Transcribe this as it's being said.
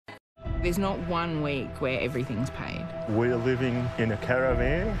There's not 1 week where everything's paid. We're living in a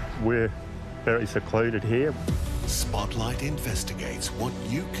caravan. We're very secluded here. Spotlight investigates what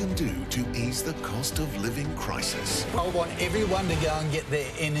you can do to ease the cost of living crisis. I want everyone to go and get their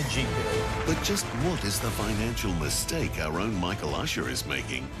energy bill. But just what is the financial mistake our own Michael Usher is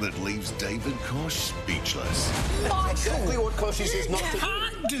making that leaves David Koch speechless? Exactly what Koshi says not to do.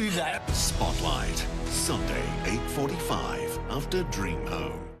 Can't do that. Spotlight, Sunday, 8:45, after Dream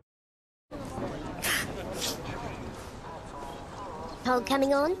Home. Cold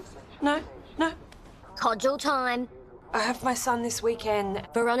coming on? No. Codgel time. I have my son this weekend.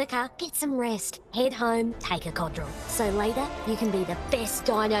 Veronica, get some rest. Head home, take a Codgel. So later, you can be the best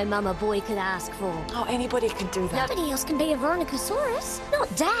dino mama boy could ask for. Oh, anybody could do that. Nobody else can be a Veronicasaurus.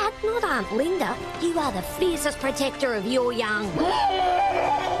 Not Dad, not Aunt Linda. You are the fiercest protector of your young.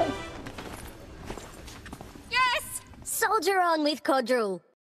 Yes! Soldier on with Codgel.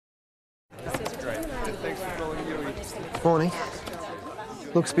 Morning.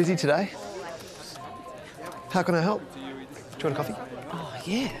 Looks busy today. How can I help? Do you want a coffee? Oh,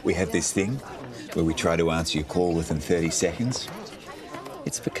 yeah. We have this thing where we try to answer your call within 30 seconds.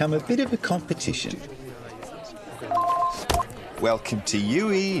 It's become a bit of a competition. Welcome to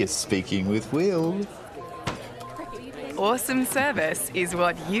Yui, speaking with Will. Awesome service is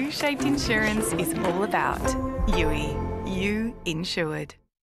what U-shaped insurance is all about. Yui, you insured.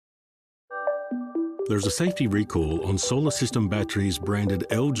 There's a safety recall on solar system batteries branded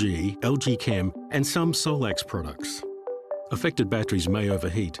LG, LG Chem and some Solax products. Affected batteries may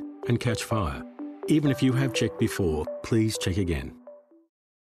overheat and catch fire. Even if you have checked before, please check again.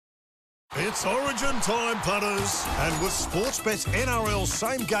 It's Origin time, punters. And with Sportsbet's NRL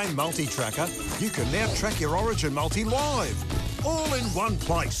Same Game Multi-Tracker, you can now track your Origin multi live, all in one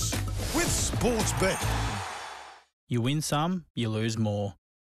place, with Sportsbet. You win some, you lose more.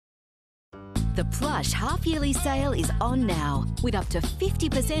 The Plush half-yearly sale is on now, with up to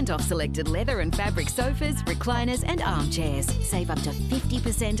 50% off selected leather and fabric sofas, recliners and armchairs. Save up to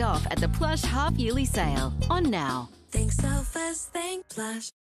 50% off at the Plush half-yearly sale. On now. Think so fast, think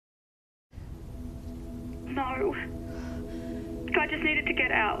Plush. No. I just needed to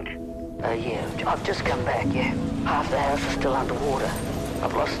get out. Yeah, I've just come back, yeah. Half the house is still underwater.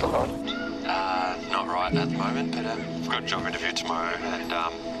 I've lost a lot. Not right at the moment, but I've got a job interview tomorrow, and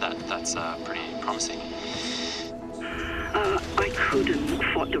that's pretty promising. I couldn't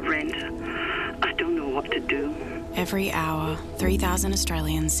afford the rent. I don't know what to do. Every hour, 3,000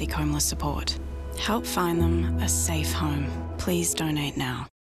 Australians seek homeless support. Help find them a safe home. Please donate now.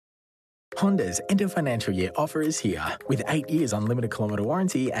 Honda's end of financial year offer is here, with 8 years unlimited kilometre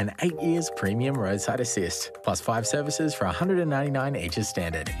warranty and 8 years premium roadside assist, plus 5 services for $199 each as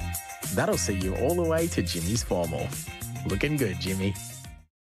standard. That'll see you all the way to Jimmy's Formal. Looking good, Jimmy.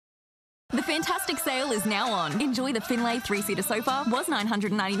 The fantastic sale is now on. Enjoy the Finlay 3-seater sofa. Was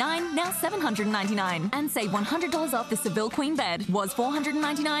 $999, now $799. And save $100 off the Seville Queen bed. Was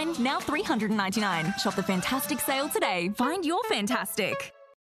 $499, now $399. Shop the fantastic sale today. Find your fantastic.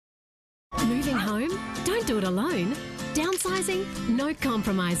 Moving home? Don't do it alone. Downsizing? No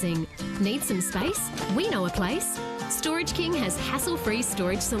compromising. Need some space? We know a place. Storage King has hassle-free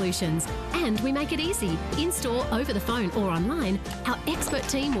storage solutions, and we make it easy. In-store, over the phone or online, our expert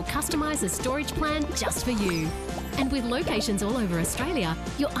team will customise a storage plan just for you. And with locations all over Australia,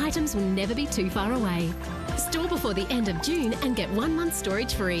 your items will never be too far away. Store before the end of June and get 1 month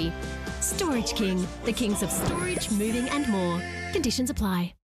storage free. Storage King, the kings of storage, moving and more. Conditions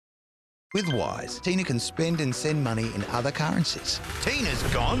apply. With Wise, Tina can spend and send money in other currencies. Tina's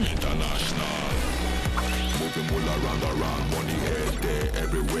gone international. Moving around, money head there,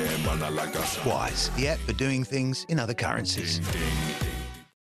 everywhere, man, I like that. Wise, the app for doing things in other currencies.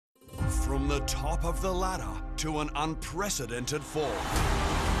 From the top of the ladder to an unprecedented fall.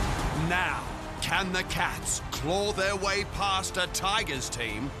 Now, can the Cats claw their way past a Tigers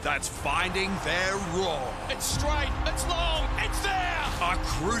team that's finding their roar? It's straight, it's long, it's there! A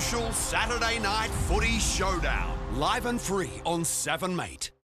crucial Saturday night footy showdown. Live and free on 7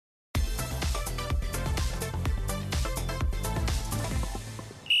 Mate.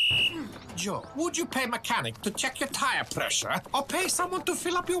 Joe, would you pay a mechanic to check your tire pressure or pay someone to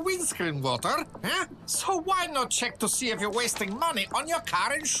fill up your windscreen water? Huh? So why not check to see if you're wasting money on your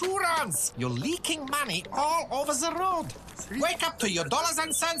car insurance? You're leaking money all over the road. Wake up to your dollars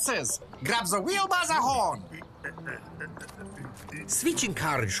and senses. Grab the wheel by the horn. Switching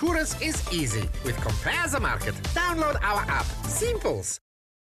car insurance is easy with Compare the Market. Download our app. Simples.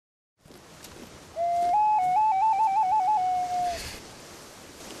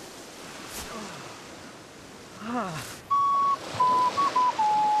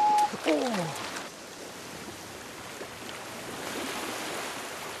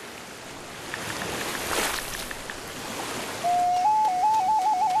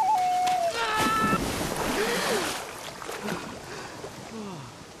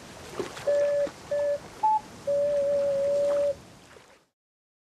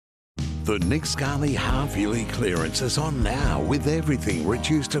 The Nick Scully half-yearly clearance is on now with everything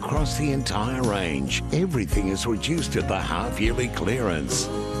reduced across the entire range. Everything is reduced at the half-yearly clearance.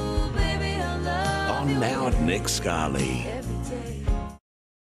 On now at Nick Scully.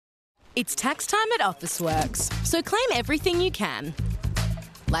 It's tax time at Officeworks, so claim everything you can.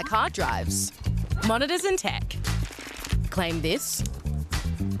 Like hard drives, monitors and tech. Claim this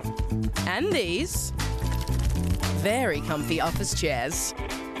and these. Very comfy office chairs.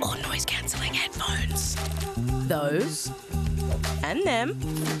 Or noise-cancelling headphones. Those. And them.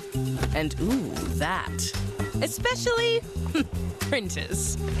 And ooh, that. Especially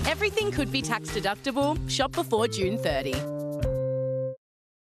printers. Everything could be tax deductible. Shop before June 30. The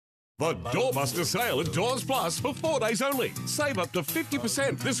Doorbuster sale at Doors Plus for 4 days only. Save up to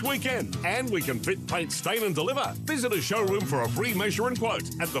 50% this weekend. And we can fit, paint, stain and deliver. Visit a showroom for a free measure and quote.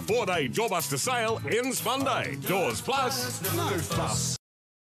 At the 4-day Doorbuster sale ends Monday. Doors Plus, no fuss.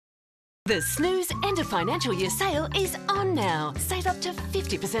 The Snooze End of Financial Year sale is on now. Save up to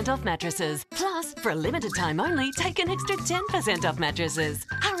 50% off mattresses. Plus, for a limited time only, take an extra 10% off mattresses.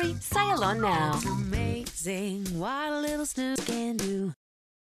 Hurry, sale on now. Amazing what a little snooze can do.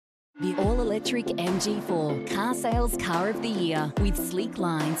 The all-electric MG4, car sales car of the year. With sleek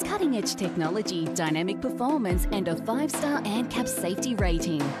lines, cutting-edge technology, dynamic performance and a 5-star ANCAP safety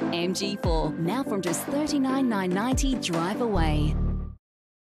rating. MG4, now from just $39,990 drive away.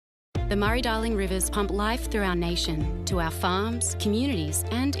 The Murray-Darling rivers pump life through our nation, to our farms, communities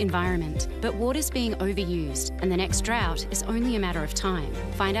and environment. But water's being overused and the next drought is only a matter of time.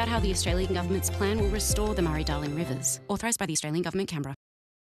 Find out how the Australian Government's plan will restore the Murray-Darling rivers. Authorised by the Australian Government, Canberra.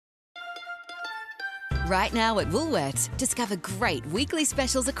 Right now at Woolworths, discover great weekly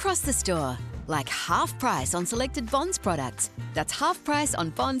specials across the store. Like half price on selected Bonds products. That's half price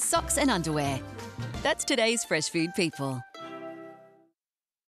on Bonds socks and underwear. That's today's fresh food people.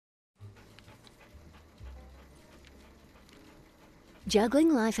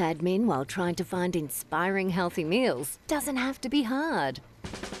 Juggling life admin while trying to find inspiring healthy meals doesn't have to be hard.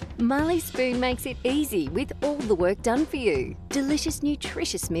 Marley Spoon makes it easy with all the work done for you. Delicious,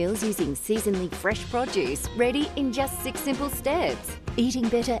 nutritious meals using seasonally fresh produce, ready in just 6 simple steps. Eating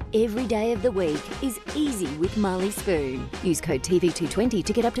better every day of the week is easy with Marley Spoon. Use code TV220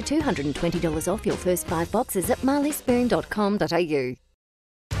 to get up to $220 off your first 5 boxes at marleyspoon.com.au.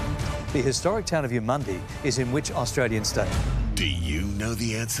 The historic town of Yamundi is in which Australian state? Do you know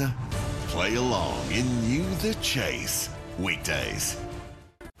the answer? Play along in New The Chase. Weekdays.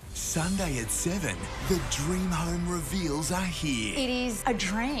 Sunday at 7, the dream home reveals are here. It is a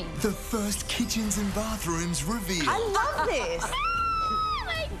dream. The first kitchens and bathrooms revealed. I love this. Oh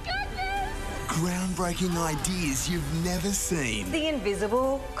my goodness. Groundbreaking ideas you've never seen. The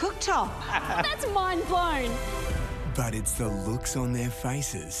invisible cooktop. That's mind blown. But it's the looks on their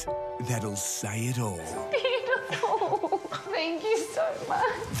faces that'll say it all. Beautiful. Thank you so much.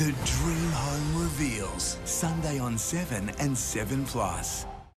 The Dream Home reveals. Sunday on 7 and 7+.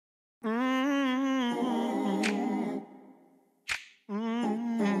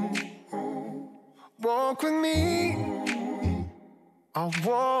 Walk with me, I'll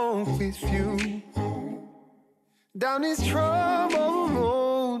walk with you. Down these troubled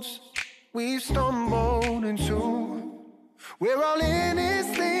roads we've stumbled into. We're all in this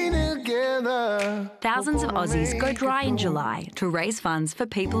thing together. Thousands of Aussies go dry in July to raise funds for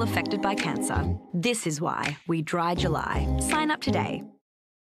people affected by cancer. This is why we Dry July. Sign up today.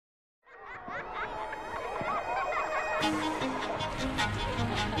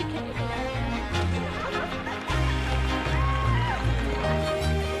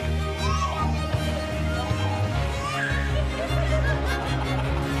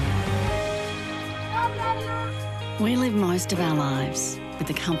 We live most of our lives with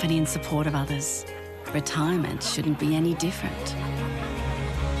the company and support of others. Retirement shouldn't be any different.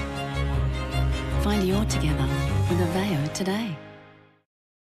 Find your together with Aveo today.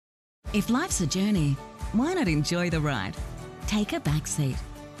 If life's a journey, why not enjoy the ride? Take a back seat.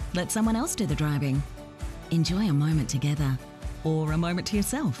 Let someone else do the driving. Enjoy a moment together or a moment to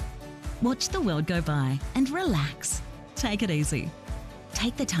yourself. Watch the world go by and relax. Take it easy.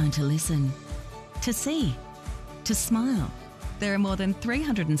 Take the time to listen, to see, to smile. There are more than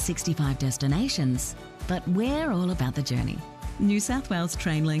 365 destinations, but we're all about the journey. New South Wales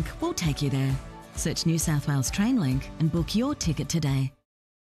Trainlink will take you there. Search New South Wales Trainlink and book your ticket today.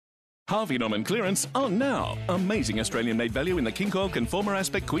 Harvey Norman clearance on now. Amazing Australian-made value in the King Coil Conformer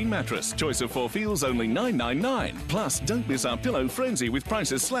Aspect Queen mattress. Choice of 4 feels only $9.99. Plus, don't miss our pillow frenzy with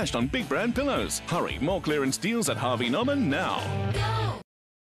prices slashed on big brand pillows. Hurry, more clearance deals at Harvey Norman now.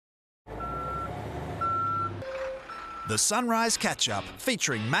 The Sunrise Catch-Up,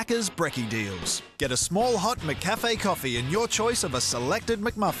 featuring Macca's Brekkie deals. Get a small hot McCafe coffee and your choice of a selected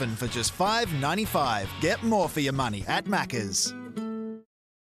McMuffin for just $5.95. Get more for your money at Macca's.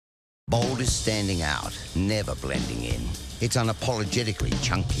 Bold is standing out, never blending in. It's unapologetically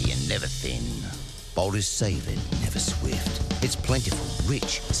chunky and never thin. Bold is savoured, never swift. It's plentiful,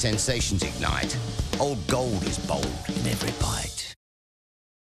 rich, sensations ignite. Old Gold is bold in every bite.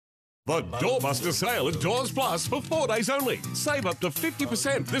 The Doorbuster sale at Doors Plus for 4 days only. Save up to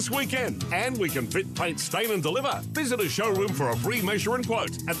 50% this weekend. And we can fit, paint, stain and deliver. Visit a showroom for a free measure and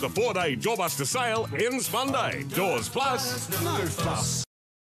quote at the 4-day Doorbuster sale ends Monday. Doors Plus, no fuss.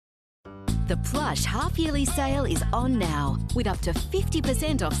 The Plush half-yearly sale is on now, with up to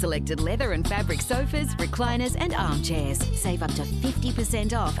 50% off selected leather and fabric sofas, recliners and armchairs. Save up to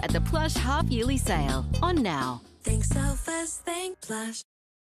 50% off at the Plush half-yearly sale. On now. Think so fast, think Plush.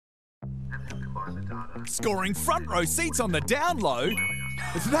 Scoring front row seats on the down low?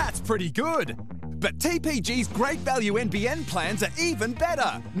 That's pretty good. But TPG's great value NBN plans are even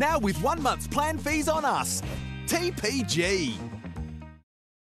better. Now with 1 month's plan fees on us. TPG.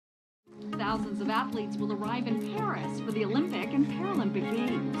 Thousands of athletes will arrive in Paris for the Olympic and Paralympic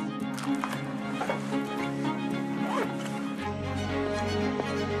Games.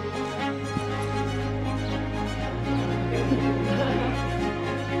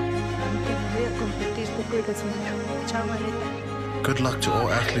 Good luck to all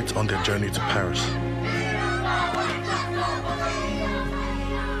athletes on their journey to Paris.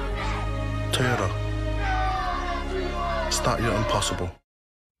 Toyota. Start your impossible.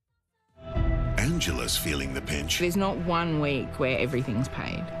 Angela's feeling the pinch. There's not 1 week where everything's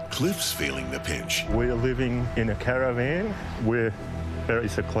paid. Cliff's feeling the pinch. We're living in a caravan. We're very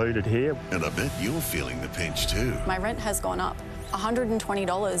secluded here. And I bet you're feeling the pinch too. My rent has gone up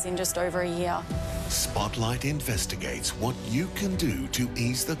 $120 in just over a year. Spotlight investigates what you can do to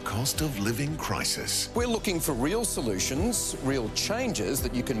ease the cost of living crisis. We're looking for real solutions, real changes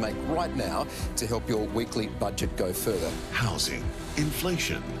that you can make right now to help your weekly budget go further. Housing,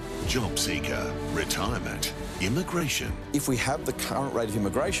 inflation, job seeker, retirement, immigration. If we have the current rate of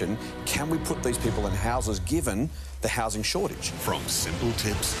immigration, can we put these people in houses given the housing shortage? From simple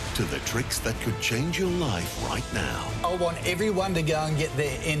tips to the tricks that could change your life right now. I want everyone to go and get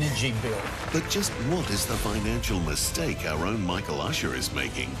their energy bill. But just what is the financial mistake our own Michael Usher is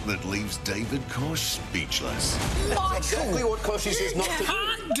making that leaves David Kosh speechless? Michael! Exactly what Kosh says not to do.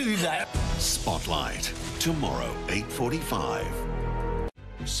 Can't do that. Spotlight, tomorrow, 8:45.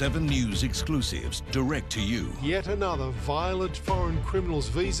 7 News exclusives direct to you. Yet another violent foreign criminal's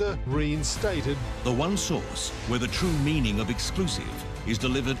visa reinstated. The one source where the true meaning of exclusive is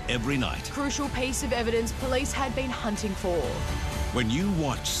delivered every night. Crucial piece of evidence police had been hunting for. When you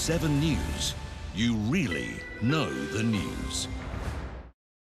watch 7 News, you really know the news.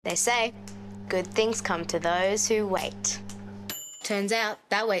 They say good things come to those who wait. Turns out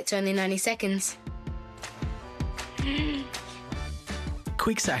that wait's only 90 seconds.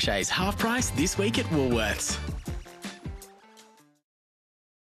 Quick Sachets half price this week at Woolworths.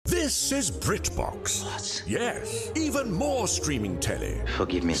 This is BritBox. What? Yes. Even more streaming telly.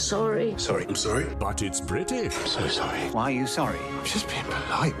 Forgive me. Sorry. Sorry. I'm sorry. But it's British. I'm so sorry. Why are you sorry? I'm just being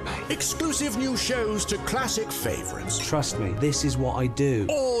polite, mate. Exclusive new shows to classic favourites. Trust me, this is what I do.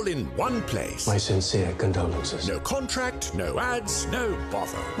 All in one place. My sincere condolences. No contract, no ads, no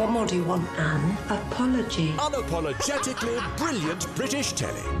bother. What more do you want, Anne? Apology. Unapologetically brilliant British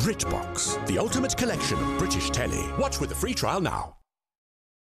telly. BritBox. The ultimate collection of British telly. Watch with a free trial now.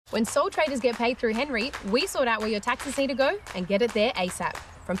 When sole traders get paid through Henry, we sort out where your taxes need to go and get it there ASAP.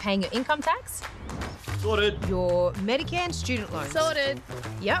 From paying your income tax... Sorted. Your Medicare and student loans. Sorted.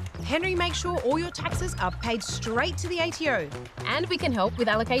 Yep, Henry makes sure all your taxes are paid straight to the ATO. And we can help with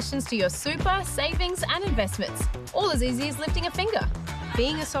allocations to your super, savings and investments. All as easy as lifting a finger.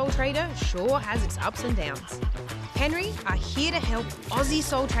 Being a sole trader sure has its ups and downs. Henry are here to help Aussie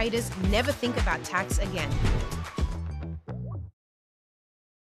sole traders never think about tax again.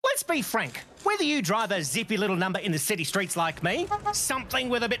 Let's be frank. Whether you drive a zippy little number in the city streets like me, something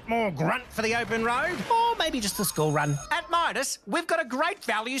with a bit more grunt for the open road, or maybe just a school run, at Midas, we've got a great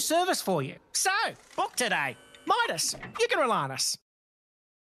value service for you. So, book today. Midas, you can rely on us.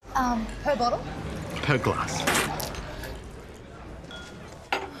 Per bottle? Per glass.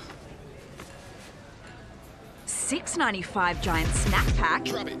 $6.95 giant snack pack.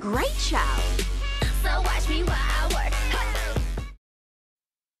 Great shout. So watch me while I work.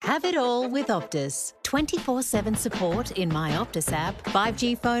 Have it all with Optus. 24/7 support in My Optus app,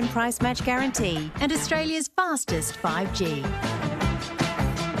 5G phone price match guarantee, and Australia's fastest 5G.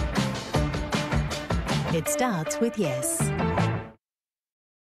 It starts with yes.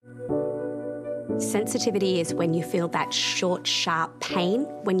 Sensitivity is when you feel that short, sharp pain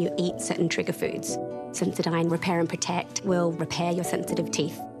when you eat certain trigger foods. Sensodyne Repair and Protect will repair your sensitive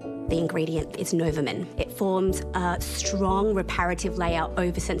teeth. The ingredient is Novamin. It forms a strong reparative layer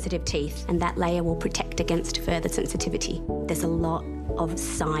over sensitive teeth, and that layer will protect against further sensitivity. There's a lot of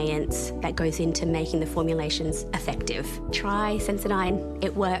science that goes into making the formulations effective. Try Sensodyne.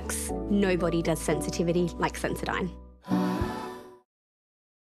 It works. Nobody does sensitivity like Sensodyne.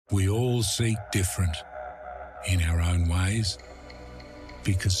 We all seek different in our own ways,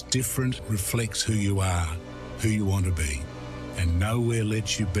 because different reflects who you are, who you want to be. And nowhere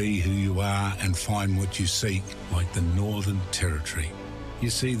lets you be who you are and find what you seek like the Northern Territory. You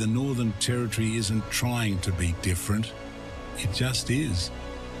see, the Northern Territory isn't trying to be different, it just is.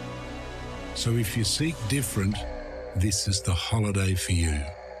 So if you seek different, this is the holiday for you.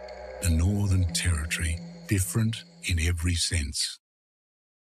 The Northern Territory, different in every sense.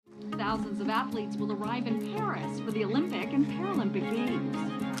 Thousands of athletes will arrive in Paris for the Olympic and Paralympic Games.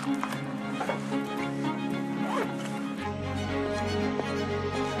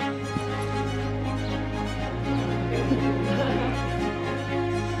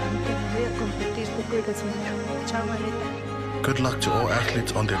 Good luck to all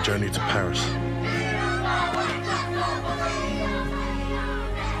athletes on their journey to Paris.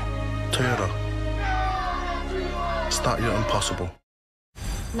 Toyota, start your impossible.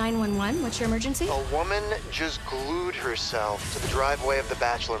 911, what's your emergency? A woman just glued herself to the driveway of the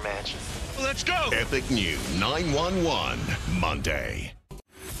Bachelor Mansion. Let's go! Epic New 911, Monday.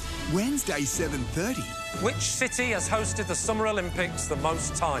 Wednesday, 7:30. Which city has hosted the Summer Olympics the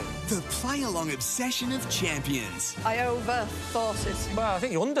most time? The play-along obsession of champions. I overthought it. Well, I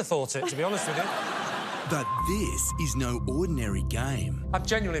think you underthought it, to be honest with you. But this is no ordinary game. I'm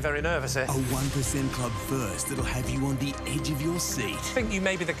genuinely very nervous here. A 1% Club first that'll have you on the edge of your seat. I think you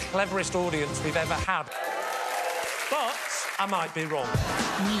may be the cleverest audience we've ever had. But I might be wrong.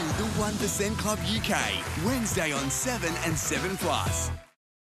 New The 1% Club UK. Wednesday on 7 and 7+.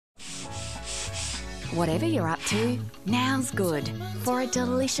 Whatever you're up to, now's good for a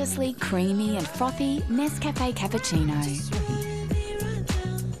deliciously creamy and frothy Nescafe cappuccino.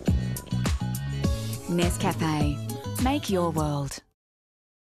 Nescafe, make your world.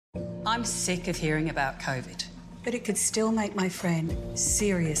 I'm sick of hearing about COVID, but it could still make my friend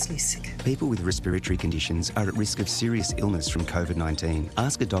seriously sick. People with respiratory conditions are at risk of serious illness from COVID-19.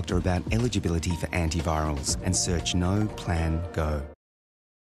 Ask a doctor about eligibility for antivirals and search No Plan Go.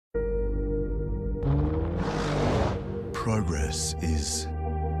 Progress is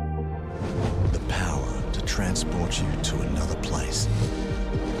the power to transport you to another place,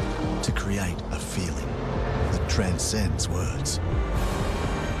 to create a feeling that transcends words.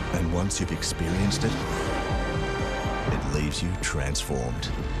 And once you've experienced it, it leaves you transformed.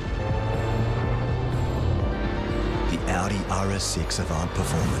 The Audi RS6 Avant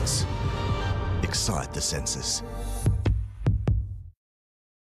Performance. Excite the senses.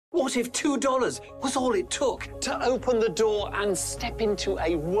 What if $2 was all it took to open the door and step into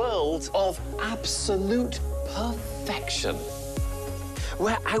a world of absolute perfection?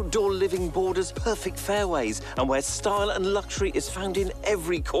 Where outdoor living borders perfect fairways and where style and luxury is found in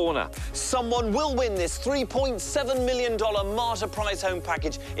every corner. Someone will win this $3.7 million Marta Prize Home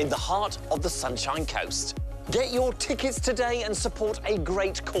Package in the heart of the Sunshine Coast. Get your tickets today and support a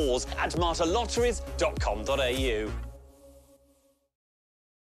great cause at martalotteries.com.au.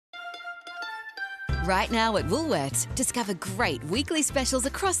 Right now at Woolworths, discover great weekly specials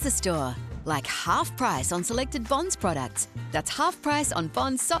across the store, like half price on selected Bonds products. That's half price on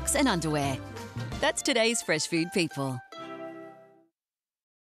Bonds socks and underwear. That's today's fresh food people.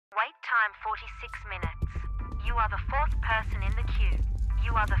 Wait time 46 minutes. You are the fourth person in the queue.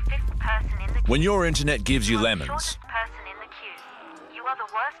 You are the fifth person in the queue. When your internet gives you lemons, Shortest person in the queue. You are the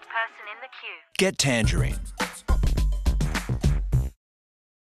worst person in the queue. get Tangerine.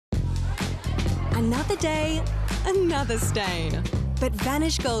 Another day, another stain. But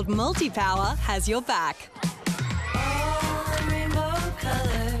Vanish Gold Multi-Power has your back.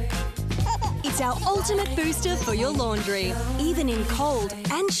 It's our ultimate booster for your laundry, even in cold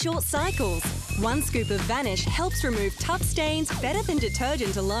and short cycles. One scoop of Vanish helps remove tough stains better than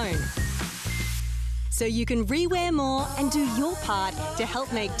detergent alone. So you can rewear more and do your part to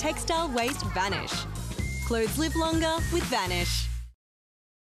help make textile waste vanish. Clothes live longer with Vanish.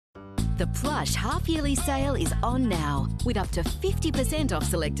 The Plush half-yearly sale is on now, with up to 50% off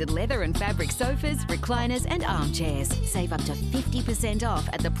selected leather and fabric sofas, recliners and armchairs. Save up to 50% off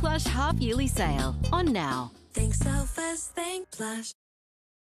at the Plush half-yearly sale. On now. Think so fast, think Plush.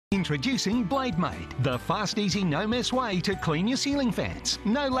 Introducing Blade Made, the fast, easy, no-mess way to clean your ceiling fans.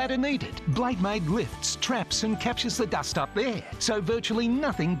 No ladder needed. Blade Made lifts, traps and captures the dust up there, so virtually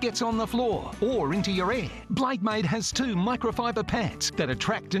nothing gets on the floor or into your air. Blade Made has 2 microfiber pads that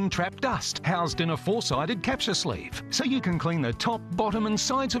attract and trap dust, housed in a 4-sided capture sleeve, so you can clean the top, bottom and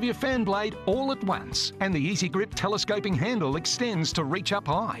sides of your fan blade all at once. And the Easy Grip telescoping handle extends to reach up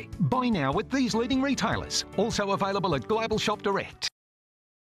high. Buy now with these leading retailers. Also available at Global Shop Direct.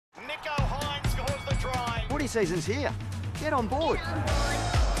 Footy season's here. Get on board.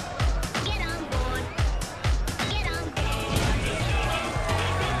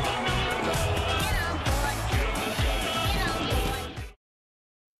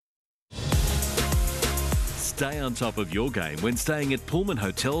 Stay on top of your game when staying at Pullman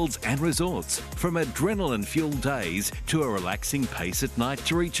Hotels and Resorts. From adrenaline-fueled days to a relaxing pace at night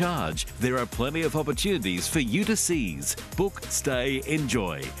to recharge, there are plenty of opportunities for you to seize. Book, stay,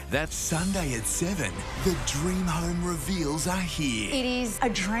 enjoy. That's Sunday at 7. The dream home reveals are here. It is a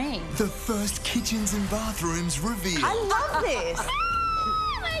dream. The first kitchens and bathrooms revealed. I love this.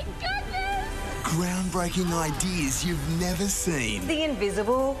 Groundbreaking ideas you've never seen. The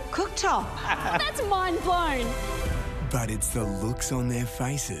invisible cooktop. That's mind blown. But it's the looks on their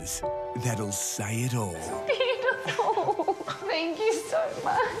faces that'll say it all. Beautiful. Thank you so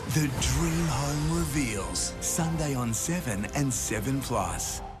much. The Dream Home reveals. Sunday on 7 and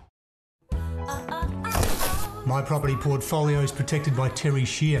 7+. My property portfolio is protected by Terry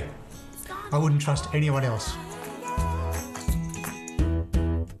Shear. I wouldn't trust anyone else.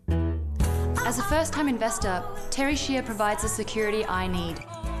 As a first-time investor, Terry Shear provides the security I need.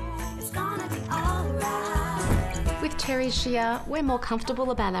 With Terry Shear, we're more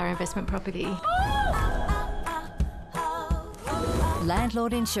comfortable about our investment property.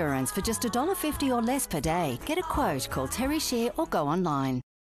 Landlord insurance for just $1.50 or less per day. Get a quote, call Terry Shear or go online.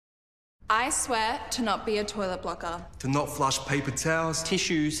 I swear to not be a toilet blocker. To not flush paper towels,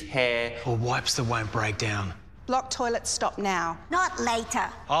 tissues, hair, or wipes that won't break down. Block toilets stop now. Not later.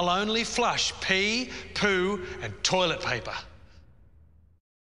 I'll only flush pee, poo, and toilet paper.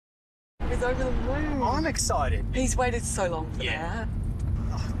 He's over the moon. I'm excited. He's waited so long for that.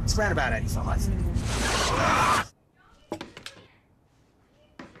 It's around about 85.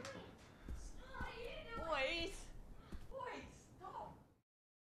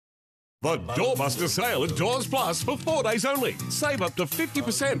 The Doorbuster sale at Doors Plus for 4 days only. Save up to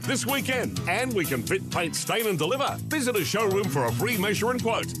 50% this weekend. And we can fit, paint, stain and deliver. Visit a showroom for a free measure and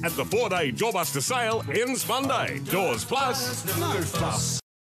quote. At the 4-day Doorbuster sale ends Monday. Doors Plus, no fuss.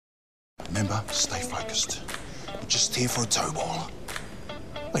 Remember, stay focused. We're just here for a toe ball.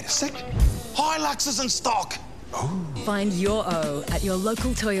 Wait a sec. Hilux is in stock. Ooh. Find your O at your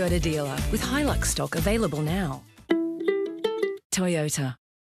local Toyota dealer with Hilux stock available now. Toyota.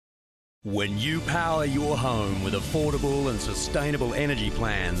 When you power your home with affordable and sustainable energy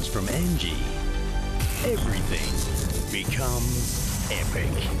plans from Engie, everything becomes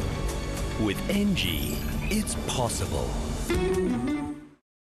epic. With Engie, it's possible.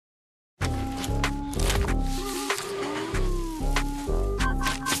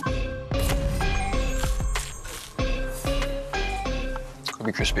 Could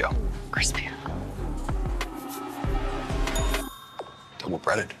be crispier. Crispier. Double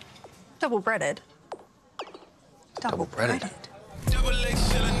breaded. Double breaded. Double breaded. Double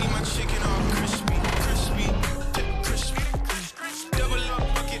XL, I need my chicken all crispy, crispy, crispy. Double up,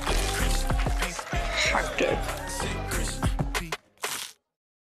 bucket crispy.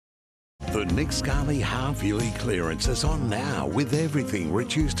 The Nick Scali half-yearly clearance is on now with everything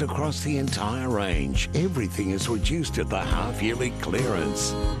reduced across the entire range. Everything is reduced at the half-yearly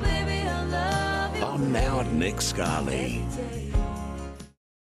clearance. On now at Nick Scali.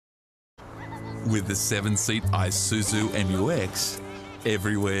 With the 7-seat Isuzu MUX,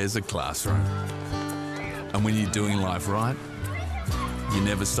 everywhere's a classroom. And when you're doing life right, you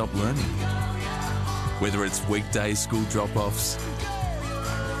never stop learning. Whether it's weekday school drop-offs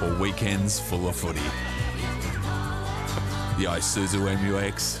or weekends full of footy, the Isuzu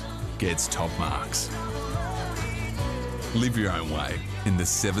MUX gets top marks. Live your own way in the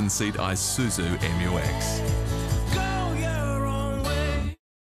 7-seat Isuzu MUX.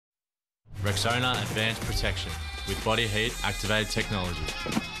 Rexona Advanced Protection with body heat activated technology.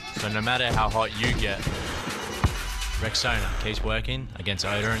 So no matter how hot you get, Rexona keeps working against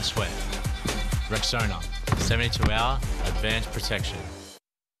odour and sweat. Rexona, 72-hour advanced protection.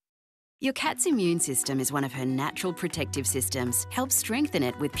 Your cat's immune system is one of her natural protective systems. Help strengthen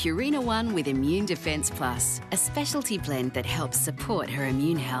it with Purina One with Immune Defence Plus, a specialty blend that helps support her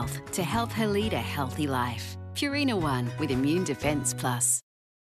immune health to help her lead a healthy life. Purina One with Immune Defence Plus.